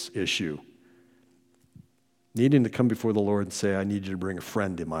loneliness issue, needing to come before the Lord and say, I need you to bring a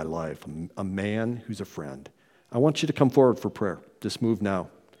friend in my life, a man who's a friend. I want you to come forward for prayer. Just move now.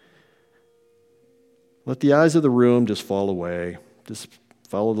 Let the eyes of the room just fall away. Just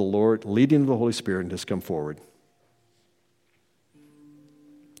follow the Lord, leading of the Holy Spirit, and just come forward.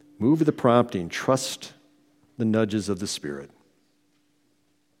 Move with the prompting. Trust the nudges of the Spirit.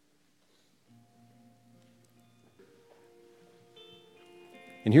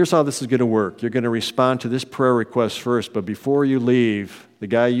 And here's how this is going to work. You're going to respond to this prayer request first, but before you leave, the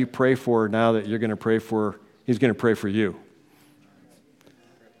guy you pray for now that you're going to pray for, he's going to pray for you.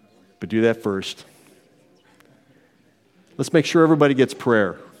 But do that first. Let's make sure everybody gets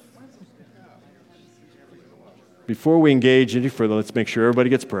prayer. Before we engage any further, let's make sure everybody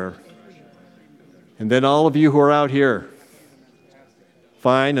gets prayer. And then all of you who are out here,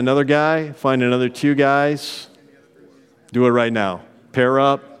 find another guy, find another two guys. Do it right now. Pair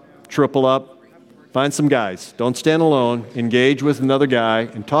up, triple up, find some guys. Don't stand alone. Engage with another guy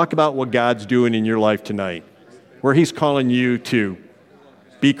and talk about what God's doing in your life tonight, where He's calling you to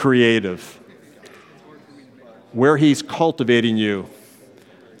be creative, where He's cultivating you.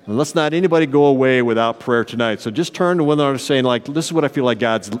 And let's not anybody go away without prayer tonight. So just turn to one another saying, like, this is what I feel like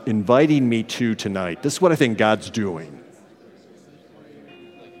God's inviting me to tonight. This is what I think God's doing.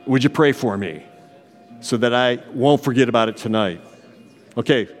 Would you pray for me so that I won't forget about it tonight?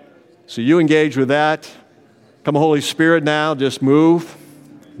 Okay, so you engage with that. Come, Holy Spirit, now, just move,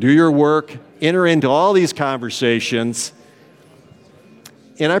 do your work, enter into all these conversations.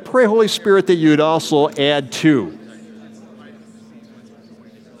 And I pray, Holy Spirit, that you'd also add to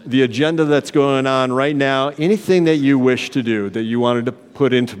the agenda that's going on right now, anything that you wish to do, that you wanted to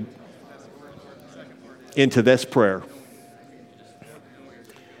put into this prayer.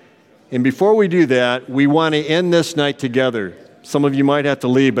 And before we do that, we want to end this night together. Some of you might have to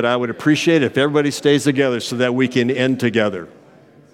leave, but I would appreciate it if everybody stays together so that we can end together.